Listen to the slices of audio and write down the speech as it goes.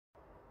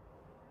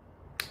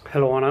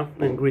Hello Anna,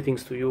 and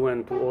greetings to you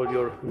and to all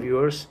your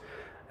viewers,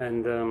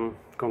 and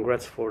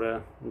congrats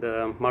for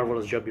the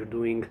marvelous job you're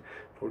doing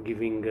for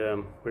giving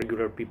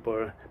regular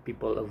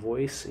people a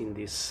voice in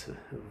these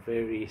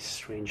very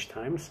strange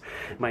times.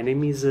 My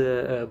name is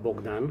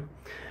Bogdan.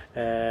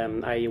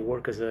 I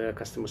work as a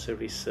customer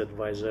service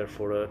advisor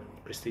for a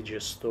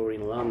prestigious store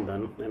in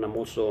London, and I'm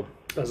also,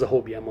 as a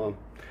hobby,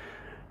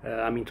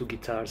 I'm into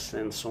guitars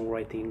and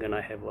songwriting, and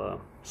I have a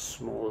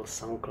small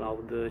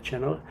SoundCloud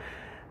channel.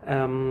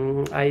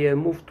 I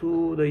moved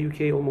to the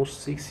UK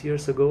almost 6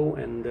 years ago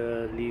and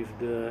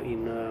lived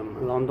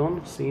in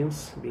London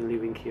since, been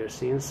living here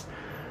since.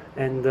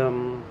 And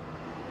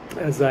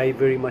as I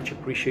very much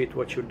appreciate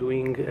what you're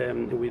doing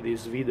with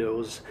these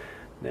videos,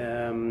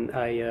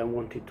 I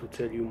wanted to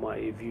tell you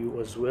my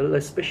view as well,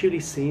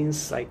 especially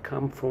since I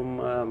come from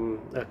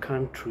a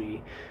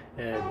country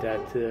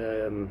that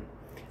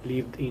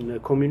lived in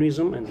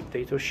communism and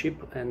dictatorship,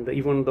 and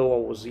even though I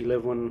was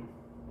 11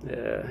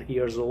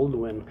 years old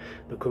when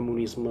the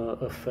communism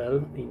fell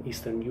in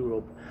Eastern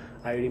Europe,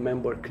 I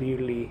remember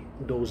clearly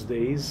those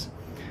days,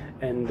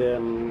 and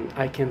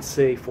I can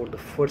say for the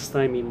first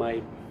time in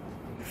my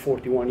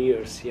 41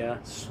 years,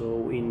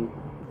 so in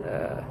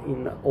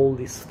all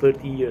these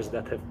 30 years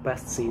that have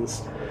passed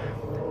since,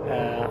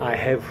 I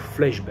have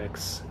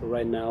flashbacks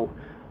right now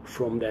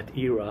from that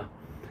era,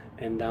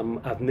 and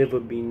I've never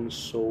been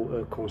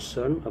so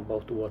concerned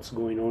about what's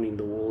going on in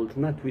the world,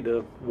 not with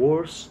the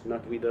wars,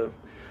 not with the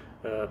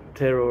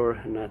terror,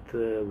 not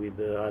with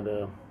the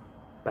other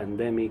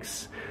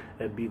pandemics,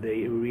 be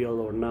they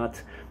real or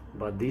not,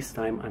 but this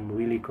time I'm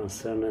really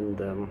concerned.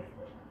 And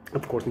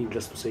of course,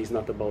 needless to say, it's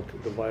not about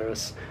the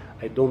virus.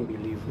 I don't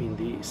believe in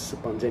this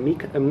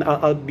pandemic, and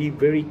I'll be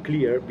very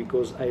clear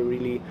because I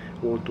really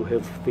want to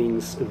have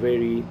things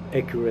very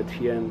accurate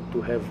here and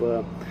to have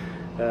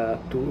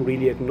to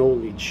really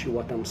acknowledge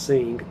what I'm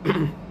saying.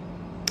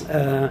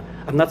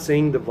 I'm not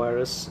saying the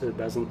virus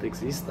doesn't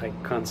exist. I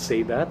can't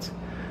say that.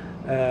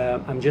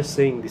 I'm just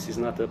saying this is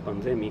not a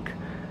pandemic,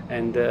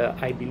 and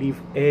I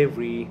believe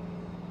every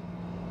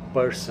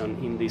person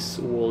in this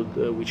world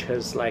which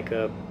has like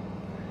a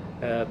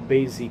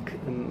basic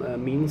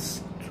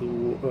means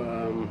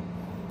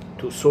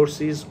to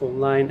sources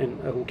online, and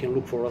who can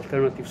look for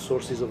alternative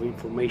sources of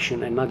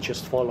information and not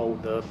just follow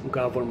the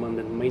government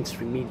and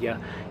mainstream media,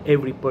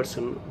 every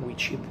person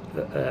which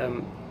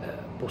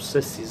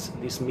possesses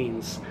this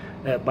means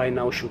by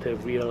now should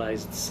have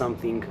realized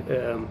something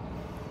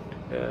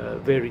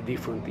very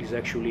different is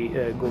actually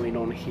going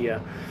on here.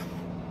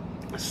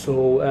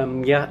 So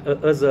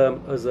as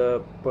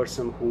a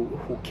person who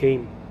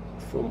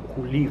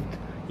lived,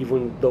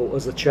 even though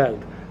as a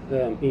child,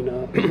 in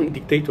a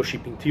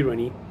dictatorship, in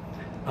tyranny,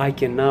 I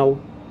can now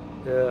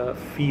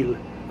feel,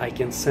 I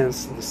can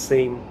sense the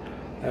same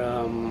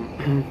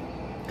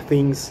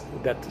things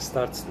that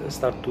start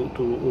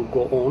to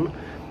go on,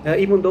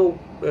 even though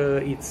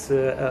it's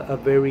a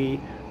very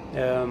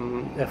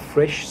a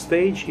fresh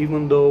stage,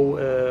 even though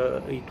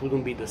it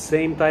wouldn't be the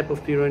same type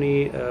of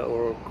tyranny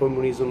or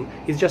communism.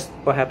 It's just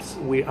perhaps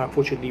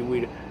unfortunately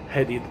we're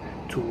headed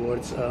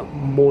towards a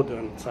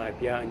modern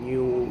type, a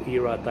new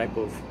era type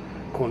of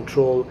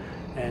control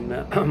and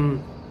a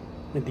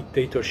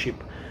dictatorship.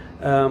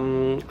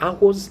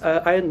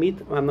 I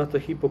admit, I'm not a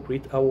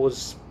hypocrite, I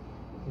was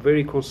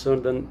very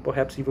concerned and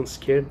perhaps even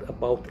scared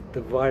about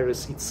the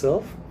virus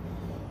itself.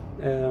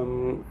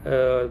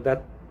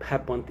 That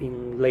happened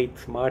in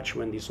late March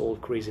when this whole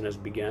craziness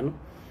began,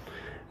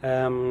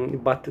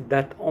 but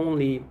that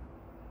only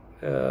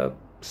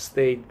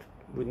stayed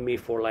with me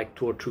for like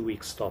 2 or 3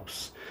 weeks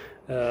tops.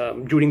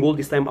 During all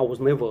this time I was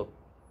never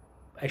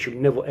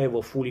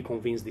ever fully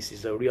convinced this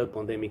is a real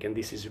pandemic and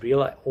this is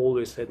real. I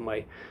always had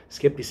my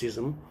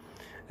skepticism,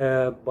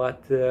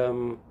 but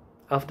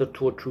after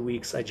 2 or 3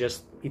 weeks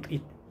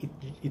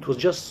it was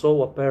just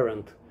so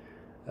apparent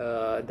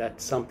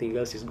that something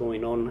else is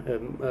going on.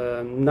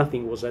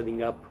 Nothing was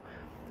adding up,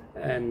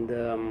 and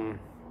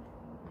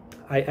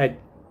I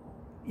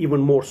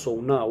even more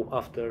so now,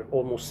 after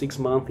almost 6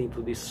 months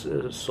into this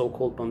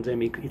so-called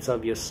pandemic, it's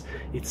obvious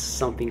it's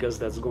something else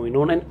that's going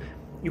on, and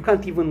you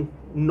can't even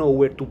know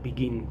where to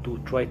begin to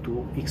try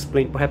to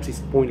explain. Perhaps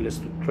it's pointless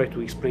to try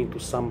to explain to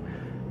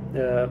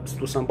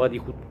somebody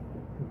who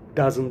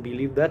doesn't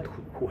believe that,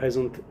 who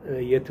hasn't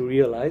yet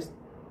realized.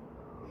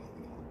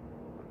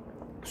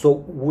 So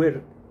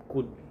where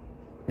could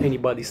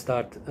anybody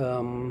start?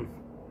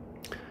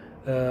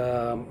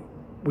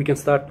 We can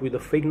start with the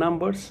fake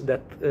numbers.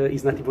 That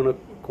is not even a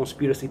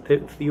conspiracy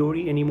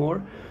theory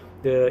anymore.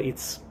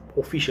 It's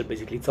official,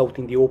 basically. It's out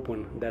in the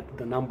open that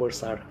the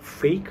numbers are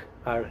fake,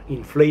 are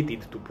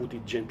inflated, to put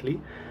it gently.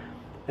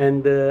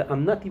 And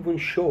I'm not even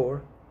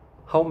sure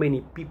how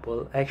many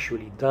people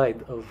actually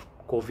died of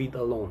COVID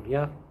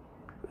alone.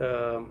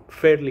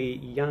 Fairly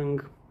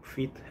young,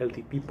 fit,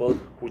 healthy people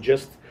who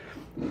just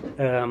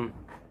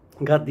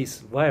got this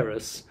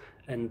virus,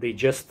 and they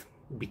just,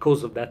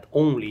 because of that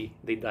only,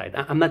 they died.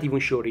 I'm not even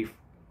sure if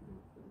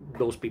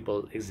those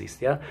people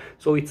exist.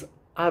 So it's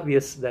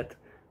obvious that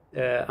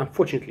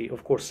unfortunately,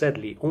 of course,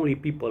 sadly, only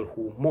people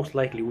who most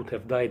likely would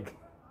have died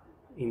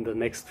in the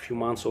next few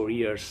months or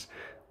years,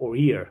 or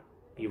year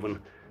even,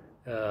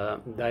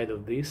 died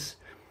of this.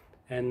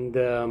 And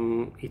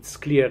it's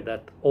clear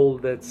that all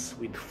deaths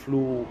with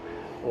flu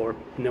or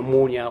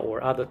pneumonia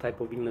or other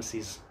type of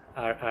illnesses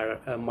are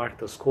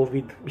marked as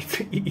COVID.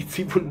 It's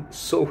even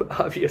so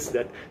obvious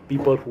that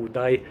people who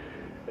die,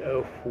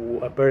 who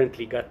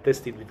apparently got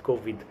tested with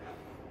COVID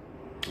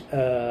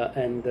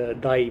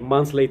and die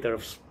months later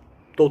of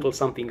total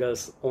something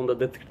else, on the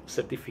death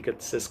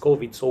certificate says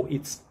COVID. So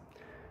it's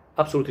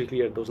absolutely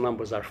clear those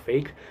numbers are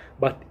fake.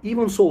 But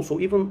even so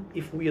even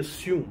if we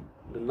assume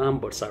the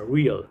numbers are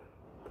real,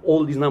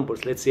 all these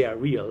numbers, let's say, are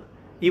real,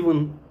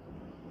 even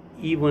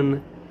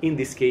in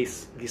this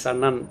case, these are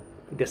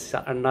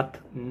not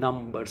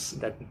numbers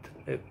that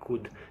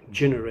could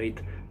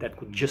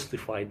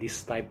justify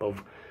this type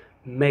of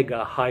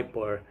mega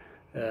hyper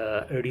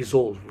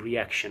resolve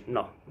reaction.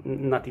 No,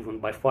 not even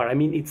by far. I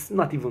mean, it's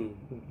not even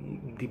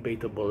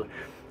debatable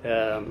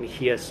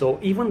here. So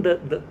even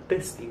the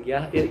testing,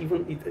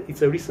 even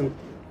it's a recent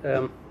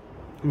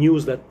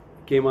news that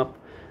came up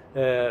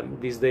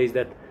these days,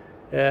 that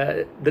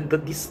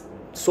this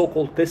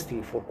so-called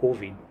testing for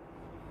COVID,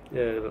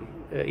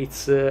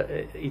 it's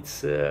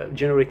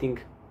generating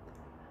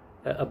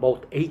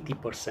about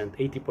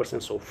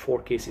 80%, so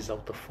 4 cases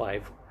out of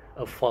 5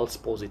 of false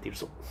positives.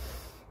 So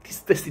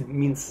this testing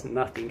means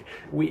nothing.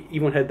 We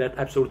even had that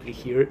absolutely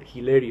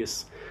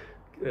hilarious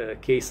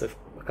case of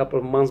a couple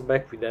of months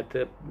back with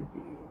that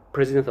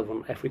president of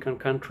an African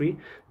country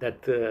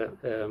that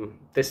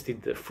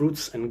tested the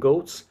fruits and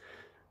goats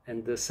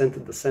and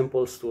sent the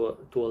samples to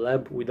a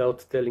lab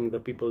without telling the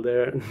people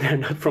there they're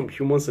not from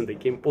humans, and they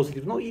came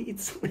positive. No,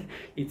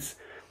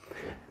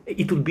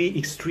 it would be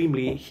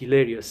extremely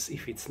hilarious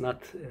if it's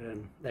not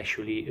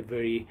actually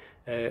very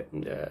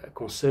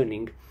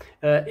concerning.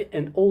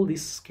 And all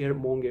this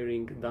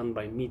scaremongering done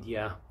by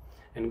media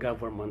and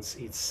governments,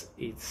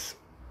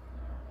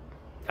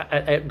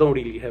 I don't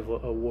really have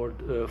a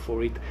word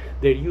for it.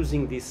 They're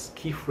using these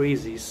key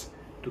phrases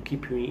to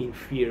keep you in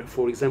fear.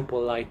 For example,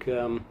 like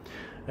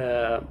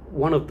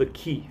one of the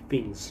key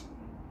things,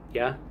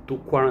 to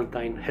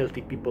quarantine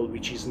healthy people,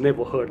 which is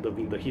never heard of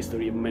in the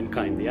history of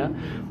mankind,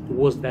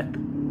 was that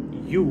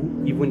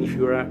you, even if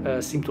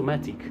you're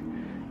symptomatic,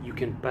 you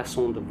can pass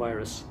on the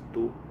virus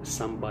to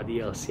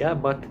somebody else.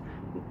 But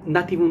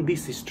not even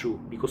this is true,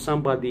 because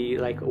somebody,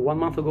 like 1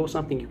 month ago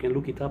something, you can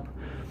look it up,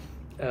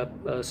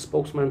 a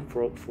spokesman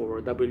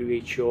for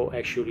WHO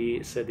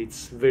actually said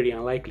it's very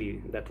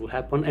unlikely that will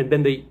happen. And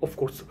then they, of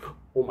course,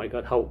 oh my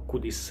god, how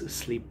could this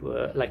slip,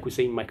 like we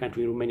say in my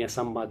country, in Romania,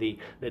 somebody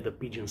let a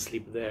pigeon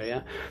slip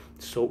there,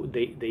 so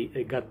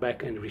they got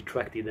back and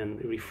retracted and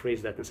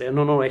rephrased that and said,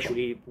 no,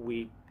 actually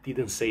we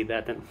didn't say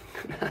that. And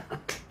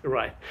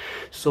right,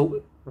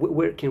 so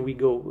where can we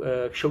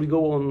go? Shall we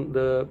go on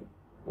the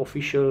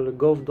official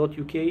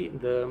gov.uk,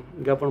 the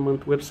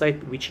government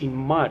website, which in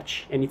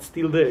March, and it's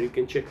still there, you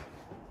can check,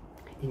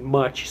 in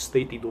March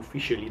stated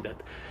officially that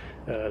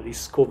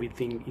this COVID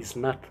thing is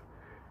not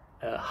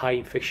a high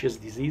infectious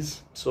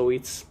disease. So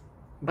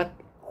but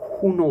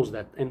who knows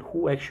that, and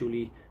who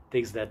actually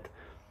takes that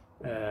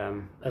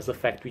as a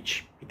fact,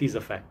 which it is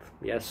a fact.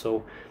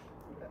 So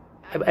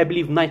I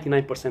believe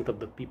 99% of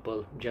the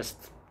people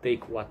just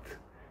take what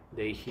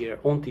they hear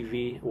on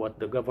TV, what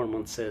the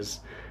government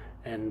says,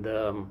 and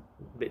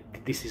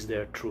this is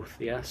their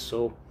truth.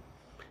 So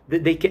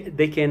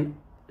they can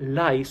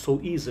lie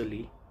so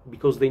easily,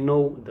 because they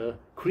know the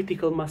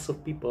critical mass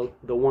of people,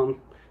 the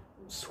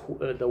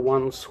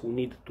ones who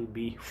need to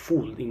be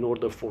fooled in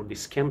order for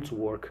this scam to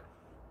work,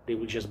 they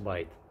will just buy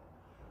it.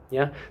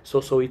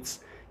 So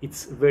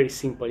it's very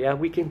simple.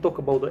 We can talk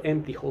about the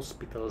empty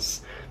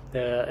hospitals,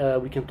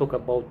 we can talk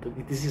about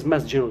this is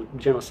mass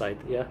genocide.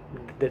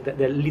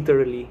 There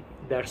literally,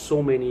 there are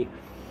so many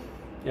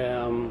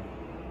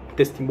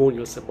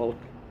testimonials about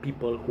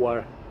people who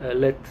are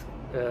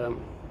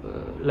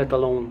let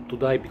alone to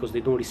die because they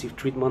don't receive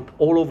treatment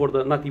all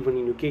over not even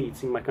in UK,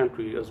 it's in my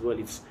country as well,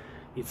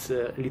 it's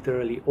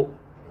literally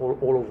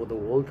all over the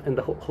world, and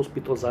the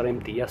hospitals are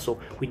empty. So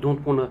we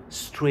don't want to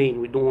strain,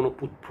 we don't want to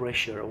put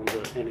pressure on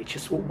the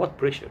NHS. What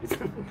pressure?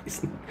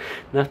 It's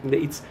nothing.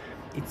 It's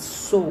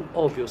so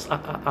obvious.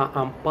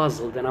 I'm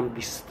puzzled and I'm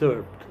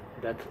disturbed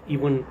that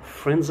even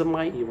friends of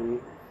mine,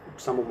 even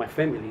some of my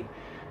family,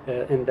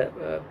 and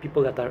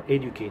people that are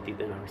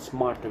educated and are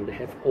smart and they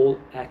have all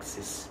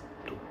access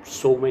to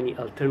so many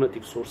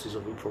alternative sources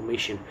of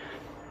information,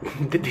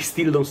 they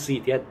still don't see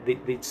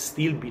it. They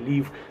still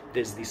believe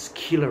there's this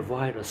killer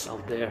virus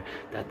out there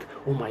that,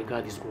 oh my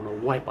god, is gonna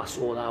wipe us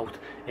all out,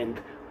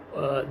 and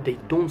they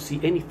don't see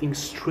anything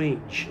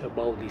strange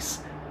about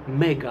this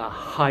mega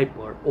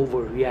hyper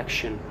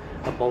overreaction,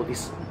 about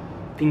this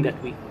thing that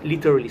we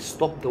literally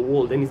stopped the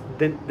world. And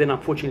then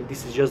unfortunately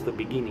this is just the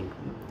beginning.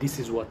 This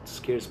is what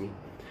scares me,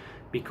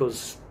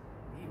 because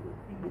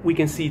we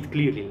can see it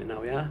clearly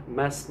now.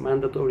 Mask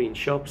mandatory in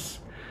shops,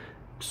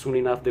 soon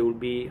enough there will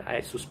be,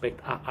 I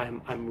suspect,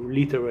 I'm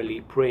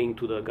literally praying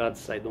to the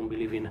gods I don't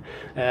believe in,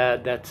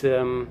 that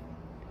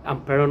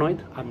I'm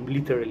paranoid. I'm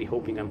literally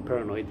hoping I'm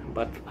paranoid,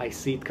 but I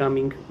see it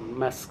coming.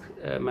 Mask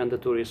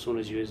mandatory as soon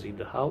as you exit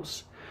the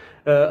house.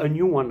 A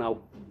new one now,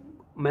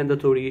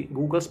 mandatory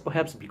Googles,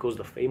 perhaps, because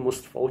the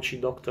famous Fauci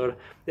doctor,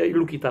 you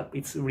look it up,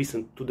 it's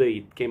recent, today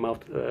it came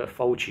out,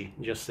 Fauci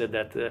just said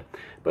that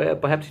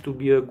perhaps it would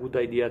be a good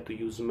idea to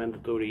use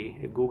mandatory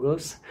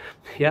Googles.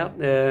 Yeah,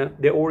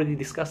 they already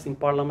discussed in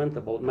Parliament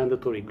about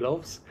mandatory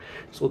gloves,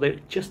 so they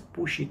just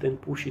push it and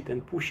push it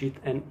and push it,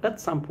 and at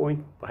some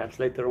point, perhaps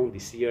later on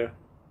this year,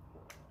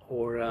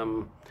 or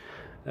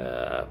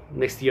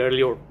next year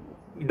early, or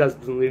it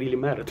doesn't really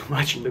matter too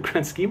much in the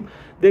grand scheme,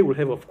 they will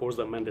have, of course,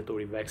 the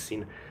mandatory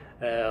vaccine,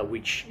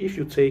 which if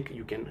you take,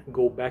 you can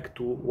go back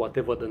to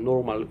whatever the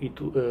normal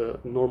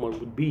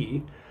would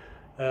be,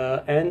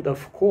 and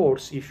of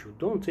course, if you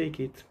don't take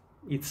it,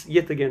 it's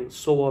yet again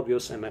so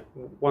obvious, and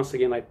once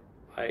again I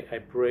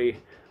pray,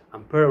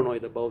 I'm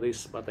paranoid about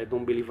this, but I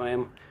don't believe I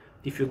am.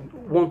 If you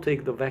won't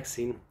take the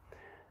vaccine,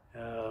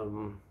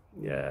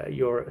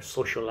 your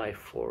social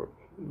life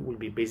will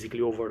be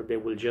basically over. They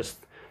will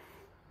just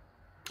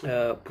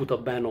put a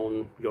ban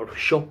on your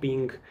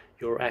shopping,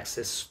 your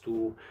access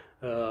to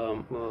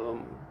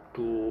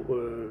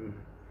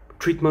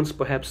treatments.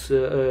 Perhaps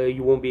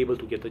you won't be able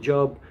to get a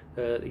job.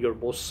 Your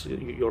boss,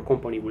 your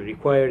company will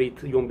require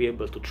it. You won't be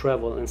able to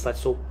travel and such.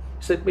 So,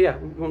 yeah,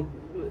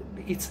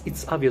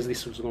 it's obvious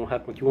this is going to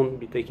happen. You won't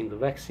be taking the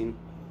vaccine.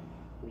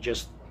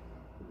 Just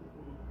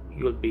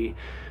you'll be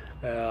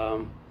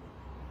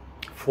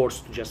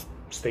forced to just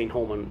stay in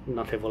home and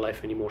not have a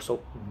life anymore.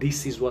 So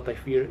this is what I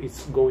fear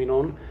is going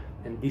on,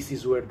 and this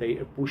is where they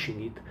are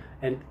pushing it.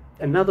 And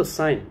another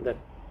sign that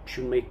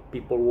should make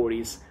people worry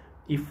is,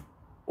 if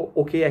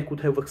okay, I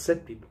could have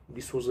accepted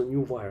this was a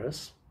new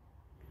virus,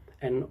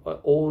 and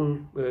all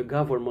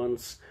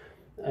governments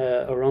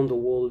around the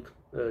world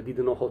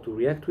didn't know how to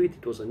react to it.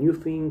 It was a new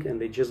thing, and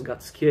they just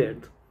got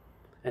scared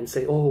and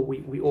say, oh,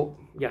 we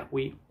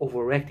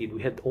overreacted.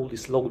 We had all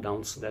these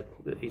lockdowns that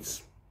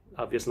it's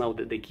obvious now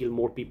that they kill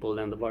more people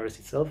than the virus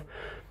itself.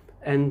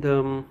 And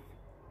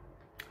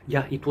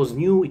yeah, it was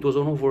new, it was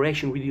an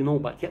overreaction, we didn't know,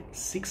 but yeah,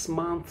 6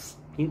 months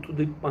into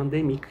the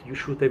pandemic, you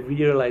should have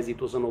realized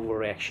it was an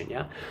overreaction.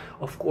 Yeah,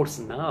 of course,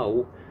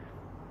 now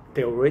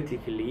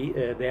theoretically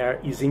they are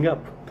easing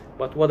up,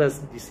 but what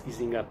does this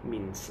easing up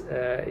means?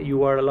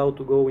 You are allowed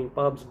to go in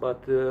pubs,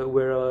 but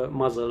wear a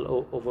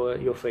muzzle over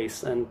your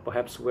face, and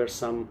perhaps wear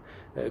some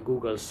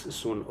googles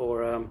soon,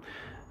 or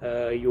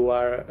you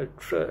are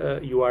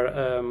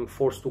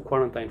forced to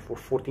quarantine for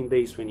 14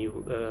 days when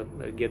you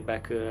get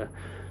back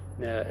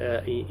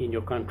in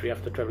your country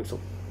after traveling. So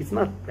it's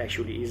not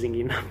actually easing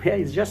in. Yeah,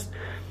 it's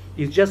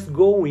just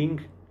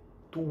going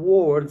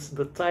towards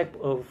the type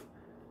of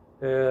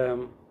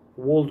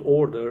world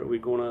order we're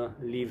gonna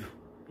live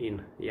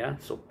in. Yeah,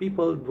 so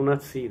people do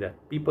not see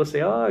that. People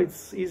say, oh,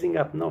 it's easing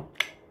up. No,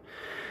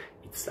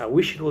 I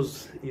wish it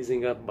was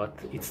easing up, but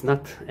it's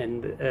not,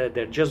 and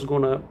they're just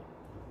gonna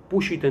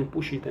push it and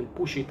push it and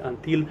push it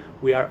until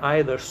we are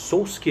either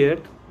so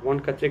scared,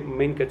 one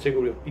main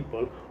category of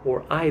people,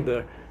 or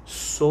either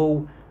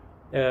so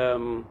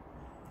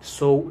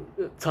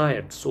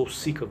tired, so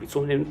sick of it.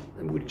 So then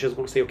we're just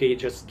going to say, okay,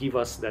 just give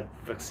us that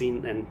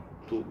vaccine and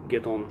to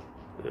get on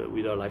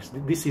with our lives.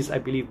 This is, I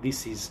believe,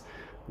 this is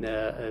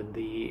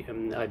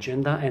the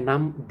agenda, and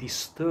I'm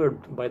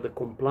disturbed by the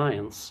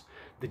compliance,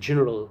 the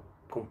general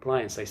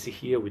compliance I see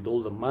here with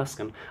all the masks.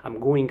 And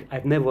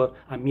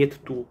I'm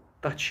yet to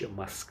touch a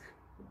mask,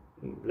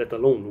 let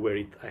alone wear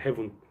it. I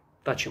haven't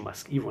touched a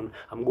mask. Even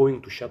I'm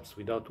going to shops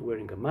without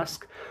wearing a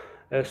mask.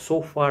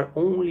 So far,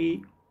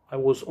 I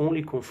was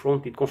only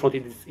confronted.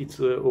 It's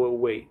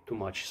way too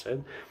much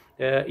said.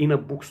 In a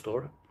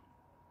bookstore,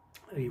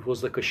 it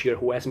was the cashier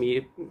who asked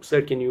me,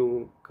 "Sir, can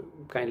you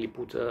kindly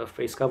put a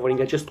face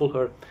covering?" I just told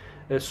her,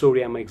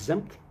 "Sorry, I'm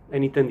exempt,"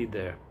 and it ended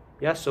there.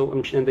 Yeah. So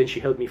and then she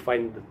helped me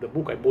find the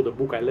book. I bought the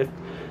book. I left,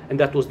 and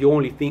that was the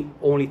only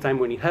time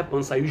when it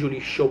happens. I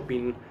usually shop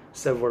in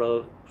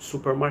several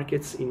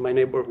supermarkets in my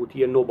neighborhood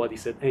here. Nobody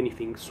said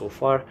anything so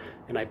far,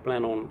 and I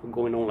plan on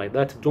going on like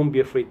that. Don't be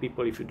afraid,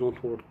 people. If you don't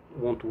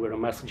want to wear a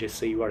mask, just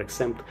say you are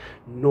exempt.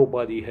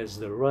 Nobody has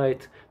the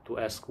right to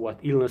ask what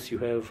illness you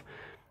have.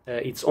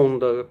 It's on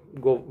the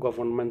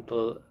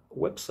governmental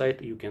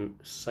website. You can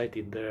cite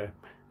it there,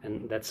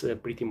 and that's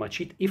pretty much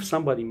it. If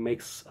somebody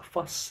makes a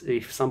fuss,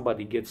 if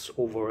somebody gets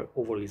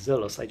overly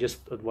zealous, I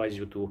just advise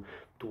you to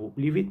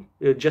leave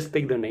it. Just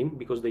take the name,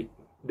 because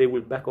they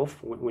will back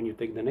off when you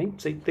take the name.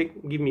 Say,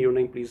 give me your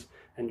name, please,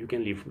 and you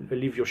can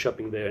leave your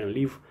shopping there and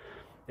leave.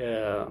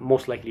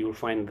 Most likely you'll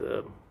find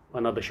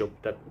another shop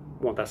that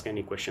won't ask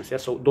any questions. Yeah,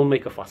 so don't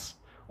make a fuss.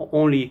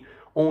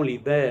 Only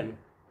then,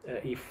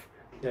 if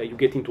you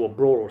get into a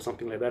brawl or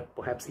something like that,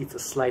 perhaps it's a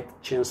slight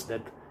chance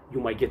that you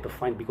might get a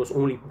fine, because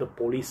only the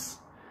police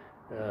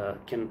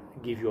can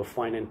give you a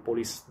fine, and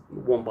police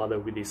won't bother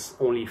with this,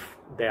 only if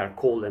they are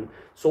called. And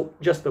so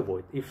just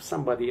avoid. If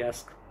somebody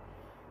asks,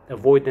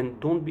 avoid, and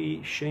don't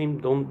be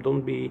ashamed,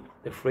 don't be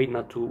afraid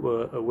not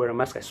to wear a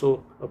mask. I saw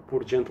a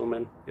poor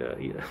gentleman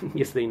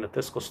yesterday in a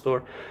Tesco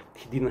store.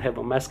 He didn't have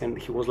a mask, and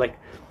he was like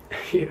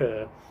he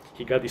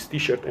got his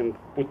t-shirt and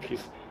put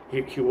his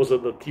he was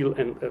at the till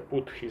and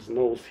put his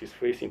nose, his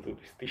face into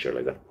his t-shirt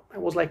like that. I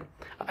was like,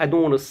 I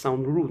don't want to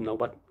sound rude now,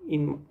 but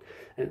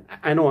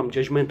I know I'm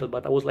judgmental,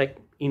 but I was like,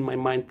 in my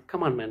mind,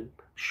 come on, man,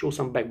 show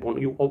some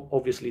backbone. You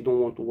obviously don't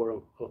want to wear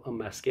a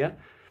mask, yeah?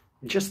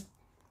 Just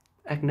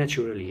act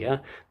naturally,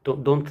 yeah?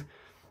 Don't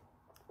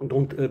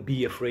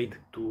be afraid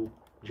to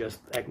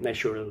just act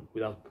natural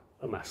without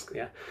a mask,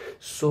 yeah?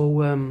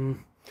 So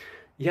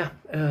yeah,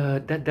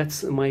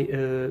 that's my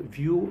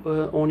view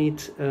on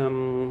it.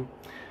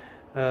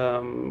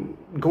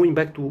 Going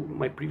back to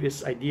my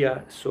previous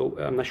idea, so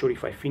I'm not sure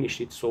if I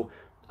finished it. So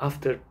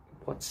after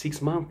what,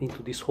 6 months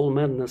into this whole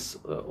madness,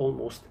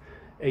 almost,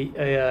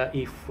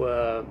 if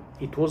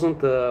it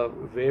wasn't a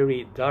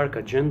very dark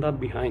agenda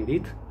behind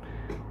it,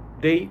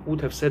 they would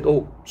have said,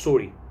 oh,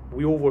 sorry,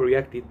 we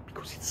overreacted,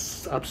 because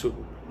it's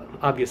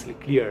obviously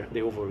clear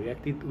they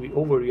overreacted. We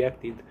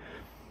overreacted,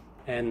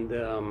 and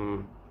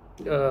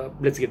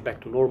let's get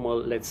back to normal.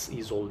 Let's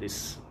ease all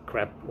this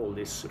crap, all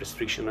this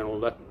restriction and all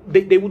that.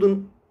 They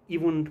wouldn't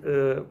even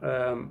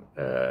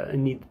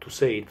need to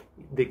say it.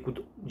 They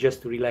could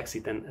just relax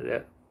it, and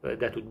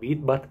that would be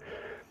it. But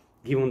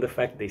given the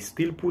fact they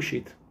still push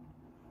it,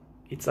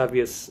 it's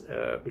obvious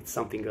it's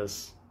something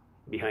else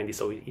behind it.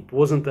 So it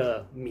wasn't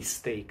a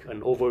mistake,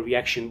 an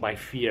overreaction by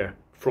fear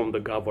from the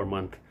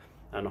government.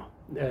 No,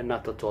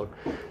 not at all.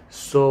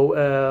 So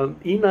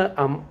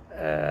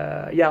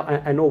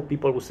yeah, I know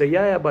people will say,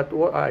 yeah, but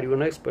what, are you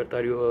an expert?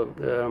 Are you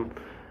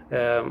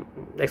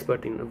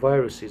expert in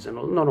viruses and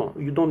all? No,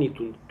 you don't need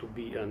to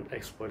be an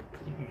expert.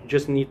 You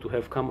just need to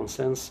have common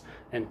sense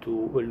and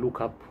to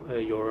look up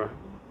your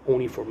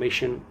own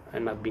information.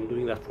 And I've been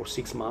doing that for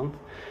 6 months,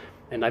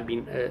 and I've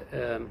been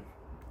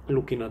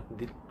looking at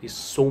these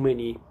so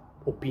many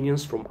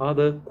opinions from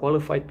other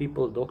qualified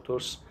people,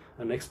 doctors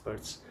and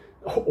experts,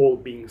 all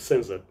being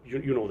censored.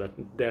 You know that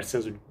they're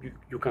censored.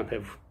 You can't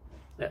have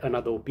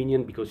another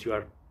opinion because you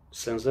are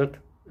censored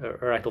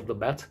right off the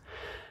bat.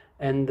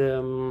 And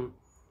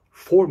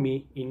for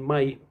me, in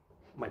my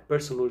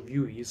personal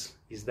view is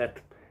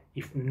that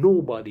if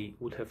nobody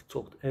would have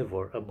talked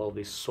ever about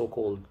this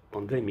so-called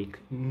pandemic,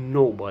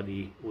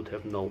 nobody would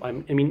have known. I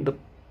mean, the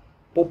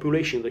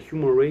population, the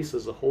human race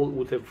as a whole,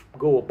 would have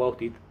go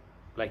about it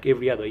like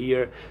every other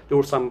year. There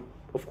were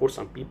of course,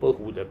 some people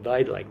who would have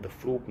died, like the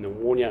flu,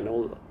 pneumonia, and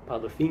all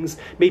other things.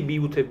 Maybe it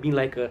would have been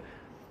like a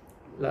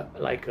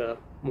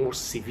more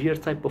severe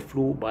type of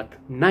flu, but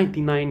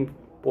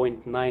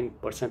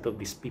 99.9% of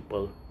these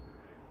people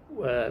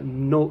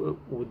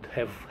would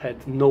have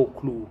had no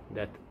clue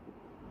that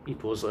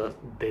it was a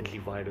deadly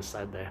virus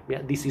out there.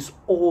 Yeah, this is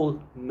all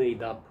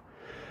made up,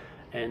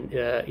 and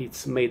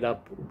it's made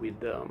up with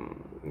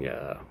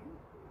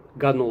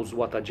God knows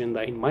what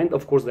agenda in mind.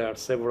 Of course, there are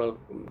several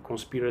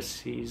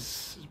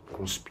conspiracies.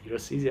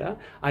 Yeah,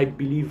 I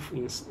believe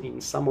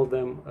in some of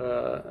them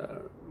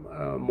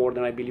more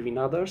than I believe in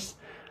others.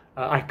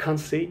 I can't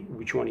say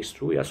which one is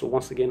true. Yeah, so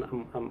once again,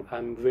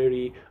 I'm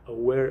very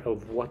aware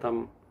of what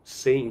I'm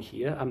saying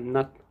here.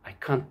 I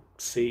can't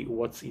say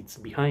it's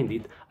behind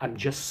it. I'm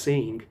just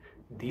saying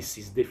this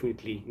is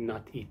definitely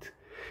not it.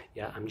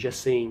 Yeah, I'm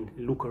just saying,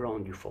 look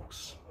around you,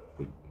 folks.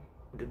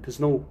 There's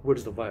no,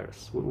 where's the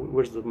virus?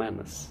 Where's the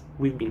madness?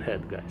 We've been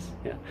had, guys.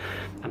 Yeah,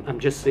 I'm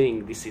just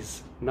saying this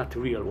is not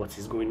real. What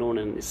is going on,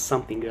 and it's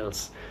something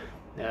else.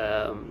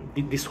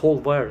 This whole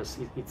virus,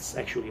 it's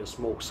actually a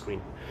smoke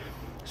screen.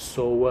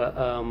 So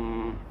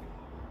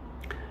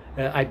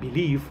I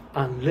believe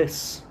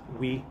unless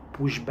we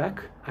push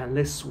back,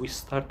 unless we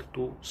stop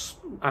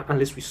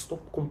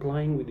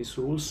complying with these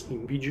rules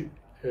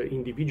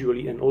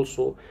individually and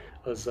also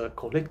as a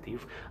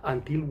collective,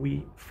 until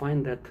we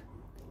find that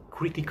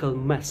critical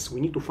mass, we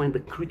need to find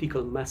the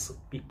critical mass of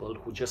people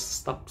who just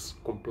stops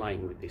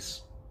complying with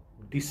this.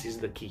 This is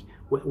the key.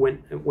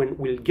 When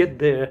we'll get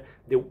there,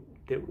 they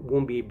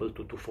won't be able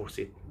to force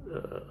it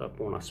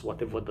upon us,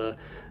 whatever the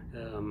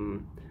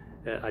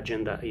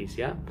agenda is.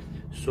 Yeah,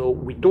 so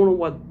we don't know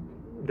what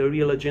the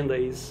real agenda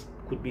is.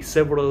 Could be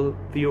several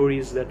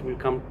theories that will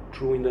come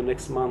true in the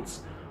next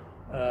months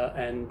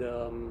and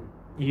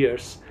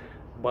years,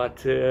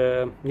 but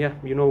yeah,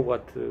 you know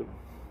what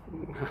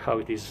how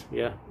it is.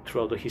 Yeah,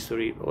 throughout the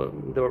history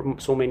there are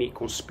so many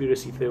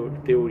conspiracy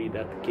theory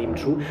that came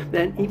true.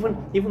 Then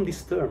even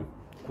this term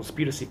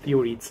conspiracy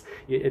theory,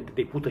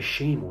 they put a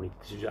shame on it.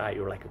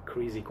 You're like a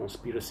crazy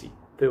conspiracy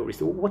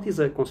theorist. What is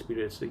a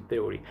conspiracy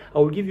theory? I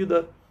will give you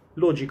the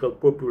logical,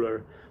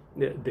 popular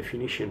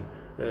definition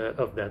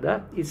of that.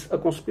 That is, a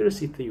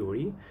conspiracy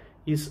theory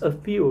is a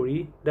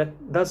theory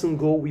that doesn't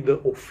go with the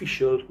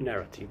official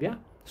narrative. Yeah,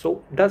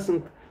 so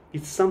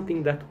it's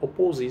something that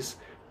opposes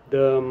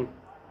the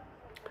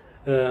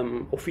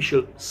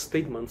official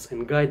statements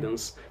and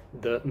guidance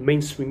the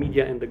mainstream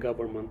media and the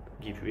government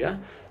give you. Yeah,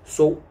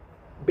 so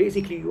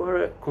basically you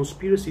are a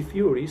conspiracy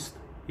theorist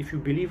if you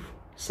believe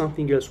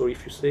something else, or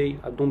if you say,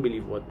 I don't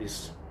believe what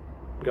this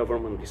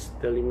government is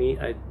telling me.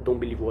 I don't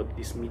believe what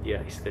this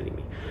media is telling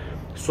me.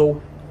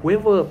 So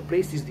whoever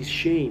places this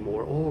shame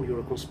or, oh, you're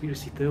a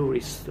conspiracy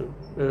theorist,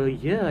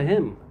 yeah, I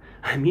am.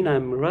 I mean,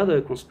 I'm rather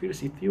a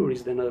conspiracy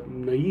theorist than a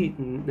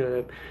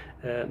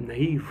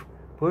naive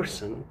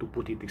person, to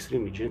put it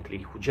extremely gently,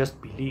 who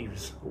just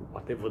believes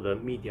whatever the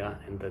media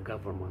and the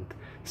government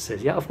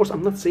says. Yeah, of course,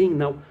 I'm not saying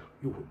now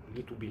you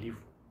need to believe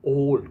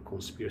all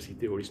conspiracy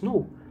theories.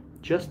 No,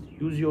 just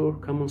use your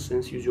common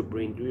sense, use your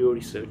brain, do your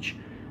research.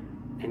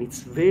 And it's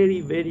very,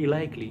 very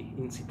likely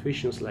in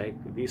situations like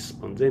this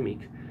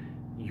pandemic,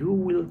 you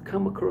will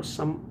come across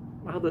some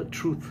other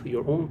truth.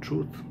 Your own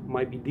truth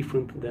might be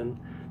different than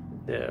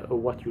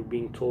what you're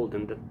being told,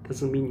 and that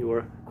doesn't mean you're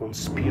a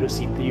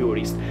conspiracy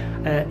theorist.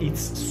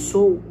 It's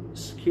so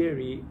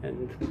scary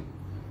and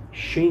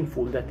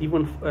shameful that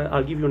even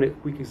I'll give you a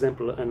quick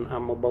example, and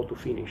I'm about to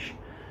finish.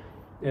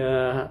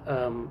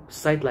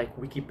 Site like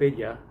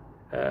Wikipedia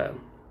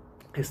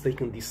has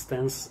taken this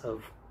stance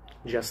of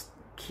just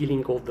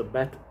killing off the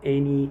bat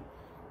any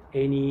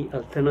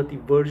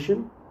alternative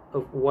version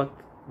of what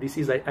this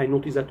is. I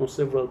noticed that on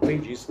several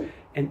pages,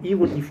 and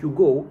even if you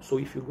go, so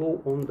if you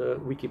go on the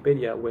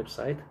Wikipedia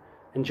website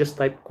and just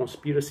type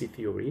conspiracy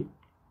theory,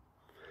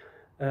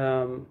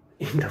 in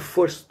the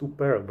first 2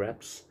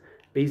 paragraphs,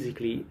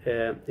 basically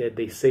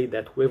they say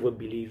that whoever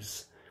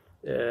believes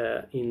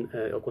in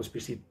a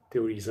conspiracy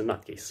theory is a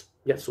nutcase.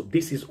 Yeah, so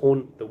this is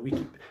on the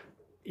wiki.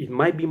 It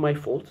might be my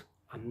fault.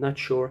 I'm not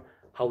sure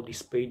how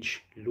this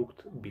page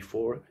looked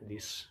before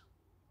this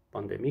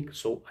pandemic,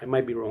 so I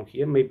might be wrong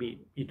here. Maybe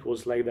it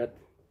was like that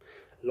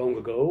long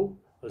ago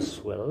as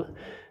well,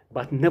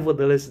 but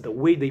nevertheless, the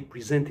way they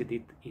presented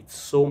it, it's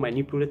so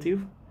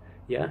manipulative.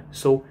 Yeah,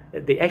 so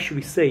they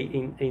actually say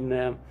in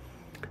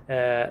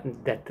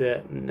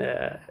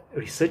that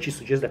researchers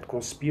suggest that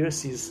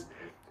conspiracies,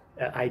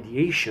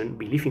 ideation,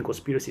 belief in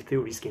conspiracy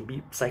theories can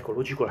be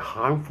psychological,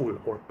 harmful,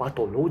 or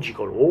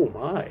pathological. Oh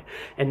my!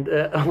 And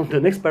on the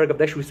next paragraph,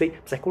 they actually say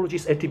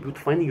psychologists attribute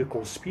finding a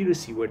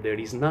conspiracy where there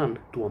is none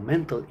to a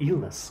mental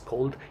illness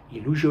called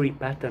illusory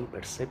pattern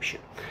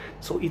perception.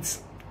 So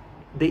it's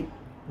they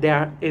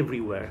are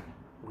everywhere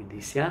with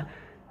this. Yeah,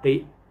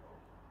 they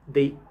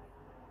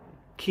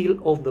kill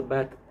off the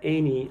bat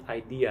any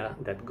idea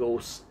that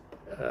goes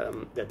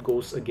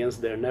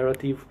against their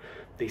narrative.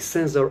 They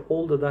censor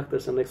all the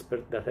doctors and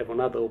experts that have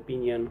another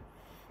opinion.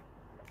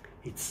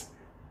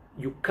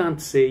 You can't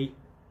say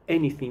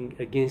anything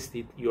against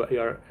it. You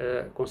are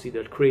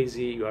considered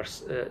crazy. You are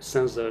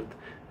censored.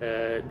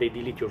 They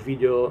delete your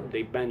video.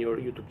 They ban your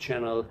YouTube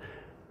channel.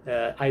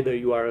 Either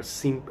you are a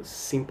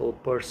simple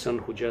person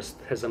who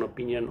just has an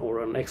opinion,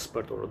 or an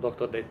expert or a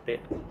doctor. They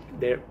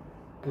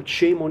put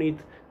shame on it.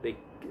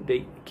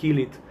 They kill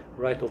it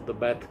right off the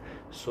bat.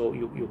 So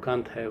you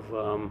can't have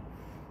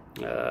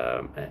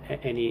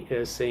any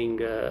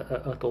saying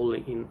at all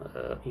in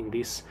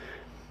this.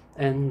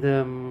 And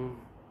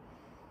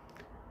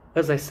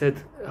as I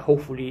said,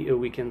 hopefully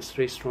we can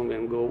stay strong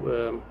and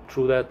go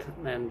through that.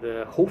 And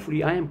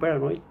hopefully, I am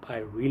paranoid. I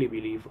really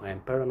believe I am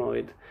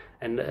paranoid,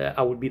 and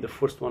I will be the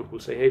first one who will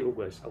say, "Hey, look,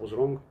 guys, I was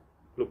wrong.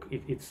 Look,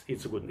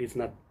 it's good. It's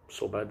not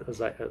so bad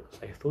as I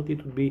thought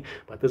it would be."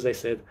 But as I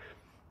said,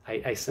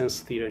 I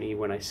sense tyranny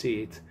when I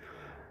see it,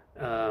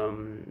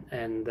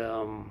 and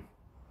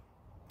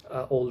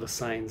all the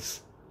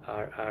signs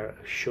are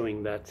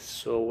showing that.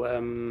 So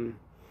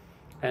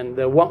and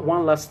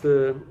one last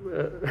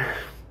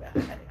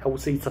I would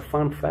say it's a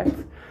fun fact,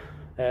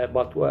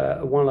 but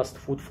one last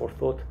food for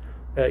thought.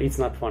 It's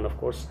not fun, of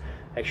course,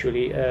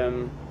 actually.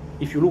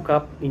 If you look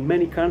up in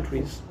many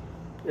countries,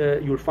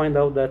 you'll find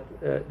out that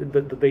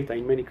the data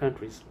in many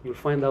countries, you'll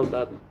find out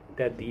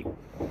that the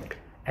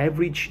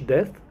average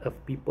death of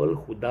people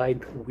who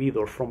died with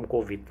or from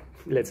COVID,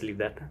 let's leave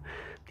that,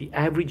 the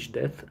average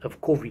death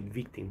of COVID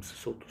victims,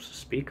 so to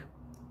speak,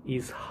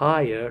 is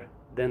higher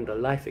than the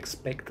life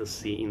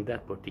expectancy in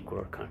that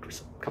particular country.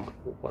 So come on,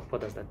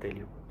 what does that tell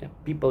you? Yeah,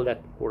 people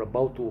that were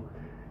about to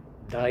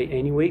die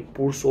anyway,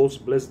 poor souls,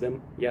 bless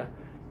them. Yeah,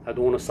 I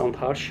don't want to sound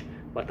harsh,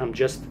 but I'm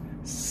just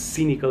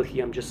cynical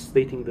here. I'm just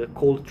stating the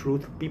cold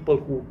truth. People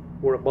who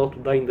were about to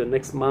die in the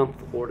next month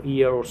or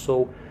year or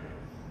so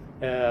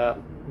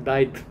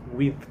died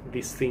with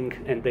this thing,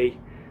 and they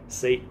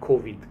say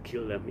COVID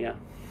killed them. Yeah,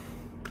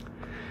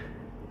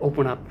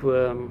 open up,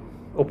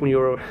 open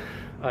your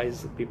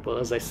eyes, people.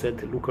 As I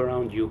said, look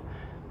around you.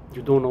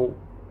 You don't know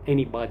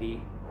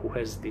anybody who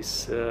has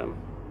this.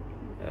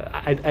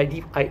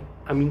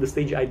 I'm in the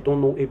stage. I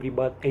don't know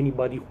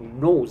anybody who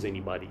knows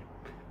anybody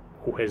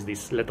who has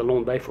this, let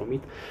alone die from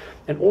it.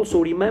 And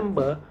also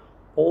remember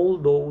all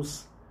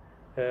those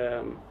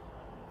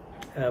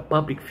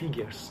public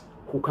figures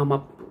who come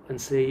up and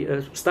say,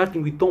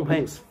 starting with Tom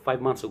Hanks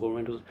 5 months ago,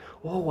 when it was,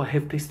 oh, I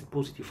have tested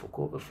positive for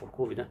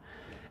COVID,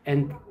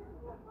 and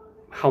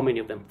how many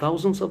of them?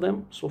 Thousands of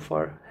them so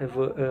far have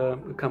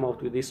come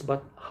out with this,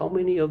 but how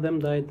many of them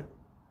died?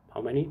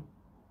 How many?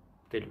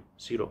 Tell you,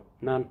 zero,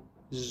 none,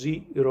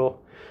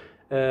 zero.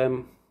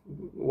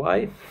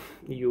 Why?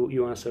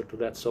 You answer to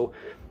that. So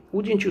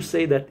wouldn't you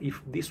say that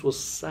if this was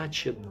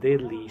such a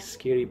deadly,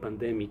 scary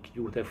pandemic,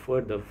 you would have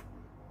heard of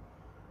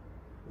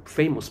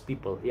famous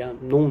people, yeah,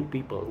 known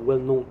people,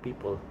 well-known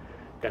people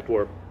that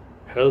were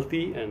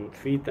healthy and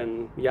fit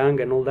and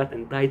young and all that,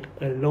 and died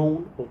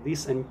alone of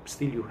this, and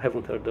still you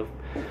haven't heard of.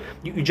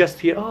 You just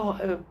hear,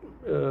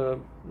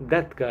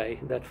 that guy,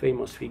 that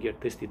famous figure,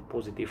 tested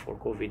positive for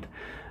COVID,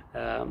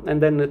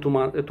 and then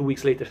 2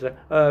 weeks later,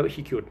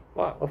 he cured.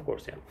 Wow, of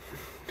course, yeah.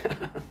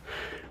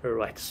 All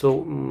right.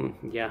 So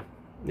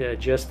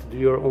just do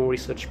your own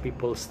research,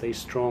 people. Stay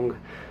strong,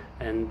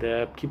 and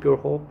keep your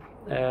hope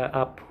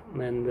up,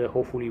 and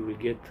hopefully we'll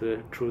get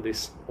through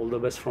this. All the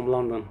best from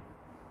London.